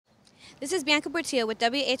This is Bianca Portillo with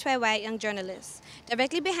WHYY Young Journalists.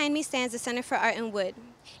 Directly behind me stands the Center for Art and Wood.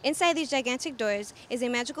 Inside these gigantic doors is a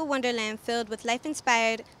magical wonderland filled with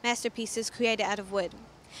life-inspired masterpieces created out of wood.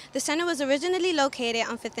 The center was originally located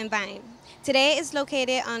on 5th and Vine. Today it's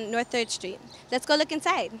located on North 3rd Street. Let's go look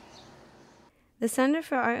inside. The Center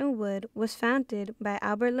for Art and Wood was founded by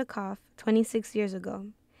Albert Lacoff 26 years ago.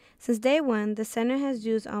 Since day one, the center has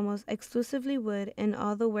used almost exclusively wood in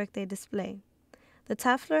all the work they display. The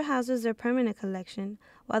top floor houses their permanent collection,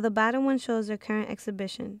 while the bottom one shows their current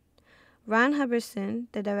exhibition. Ron Hubbardson,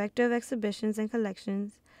 the Director of Exhibitions and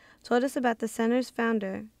Collections, told us about the center's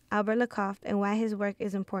founder, Albert Lacoff, and why his work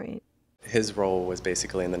is important. His role was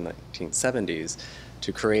basically in the 1970s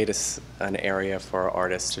to create an area for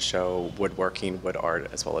artists to show woodworking, wood art,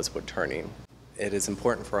 as well as wood turning. It is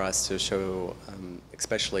important for us to show,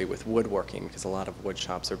 especially with woodworking, because a lot of wood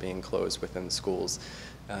shops are being closed within the schools,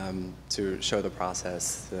 to show the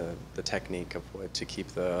process, the technique of wood to keep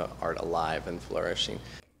the art alive and flourishing.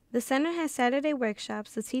 The center has Saturday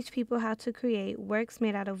workshops to teach people how to create works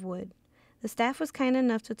made out of wood. The staff was kind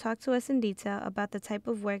enough to talk to us in detail about the type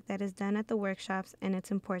of work that is done at the workshops and its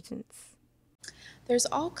importance. There's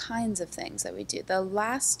all kinds of things that we do. The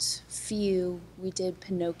last few, we did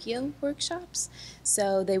Pinocchio workshops.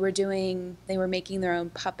 So they were making their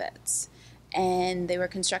own puppets, and they were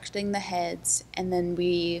constructing the heads, and then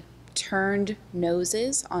we turned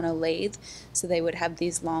noses on a lathe, so they would have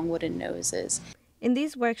these long wooden noses. In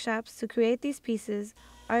these workshops, to create these pieces,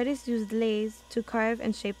 artists used lathes to carve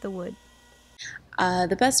and shape the wood.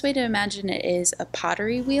 The best way to imagine it is a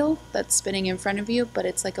pottery wheel that's spinning in front of you, but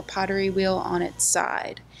it's like a pottery wheel on its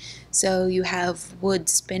side. So you have wood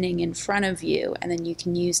spinning in front of you, and then you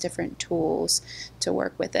can use different tools to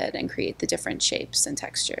work with it and create the different shapes and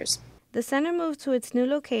textures. The center moved to its new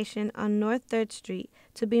location on North 3rd Street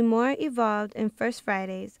to be more evolved in First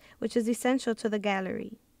Fridays, which is essential to the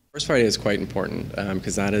gallery. First Friday is quite important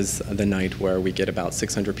because that is the night where we get about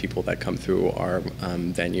 600 people that come through our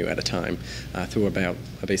venue at a time through about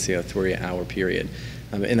basically a 3-hour period.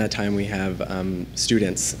 In that time we have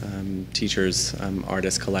students, teachers,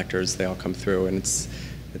 artists, collectors, they all come through, and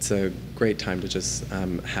it's a great time to just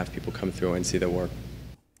have people come through and see their work.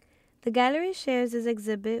 The gallery shares its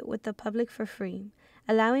exhibit with the public for free,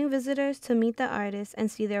 allowing visitors to meet the artists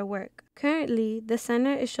and see their work. Currently, the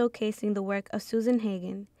center is showcasing the work of Susan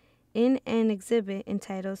Hagen in an exhibit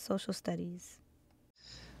entitled Social Studies.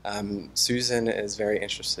 Susan is very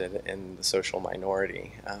interested in the social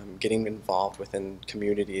minority, getting involved within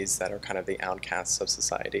communities that are kind of the outcasts of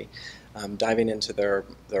society, diving into their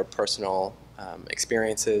personal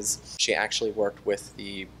experiences. She actually worked with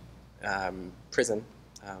the prison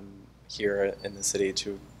here in the city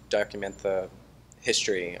to document the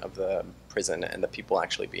history of the prison and the people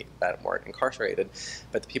actually that weren't incarcerated,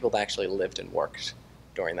 but the people that actually lived and worked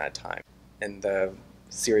during that time. In the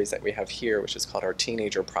series that we have here, which is called our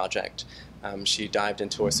Teenager Project, she dived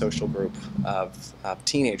into a social group of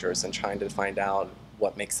teenagers and trying to find out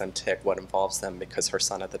what makes them tick, what involves them, because her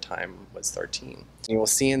son at the time was 13. You will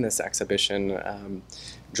see in this exhibition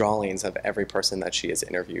drawings of every person that she has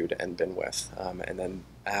interviewed and been with. And then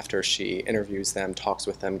after she interviews them, talks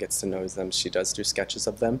with them, gets to know them, she does do sketches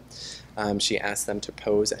of them. She asks them to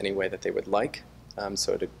pose any way that they would like.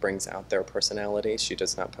 So it brings out their personality. She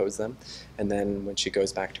does not pose them. And then when she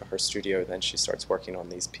goes back to her studio, then she starts working on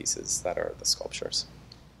these pieces that are the sculptures.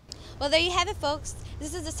 Well, there you have it, folks.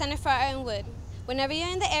 This is the Center for Art and Wood. Whenever you're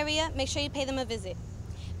in the area, make sure you pay them a visit.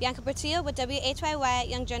 Bianca Portillo with WHYY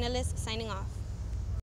Young Journalists signing off.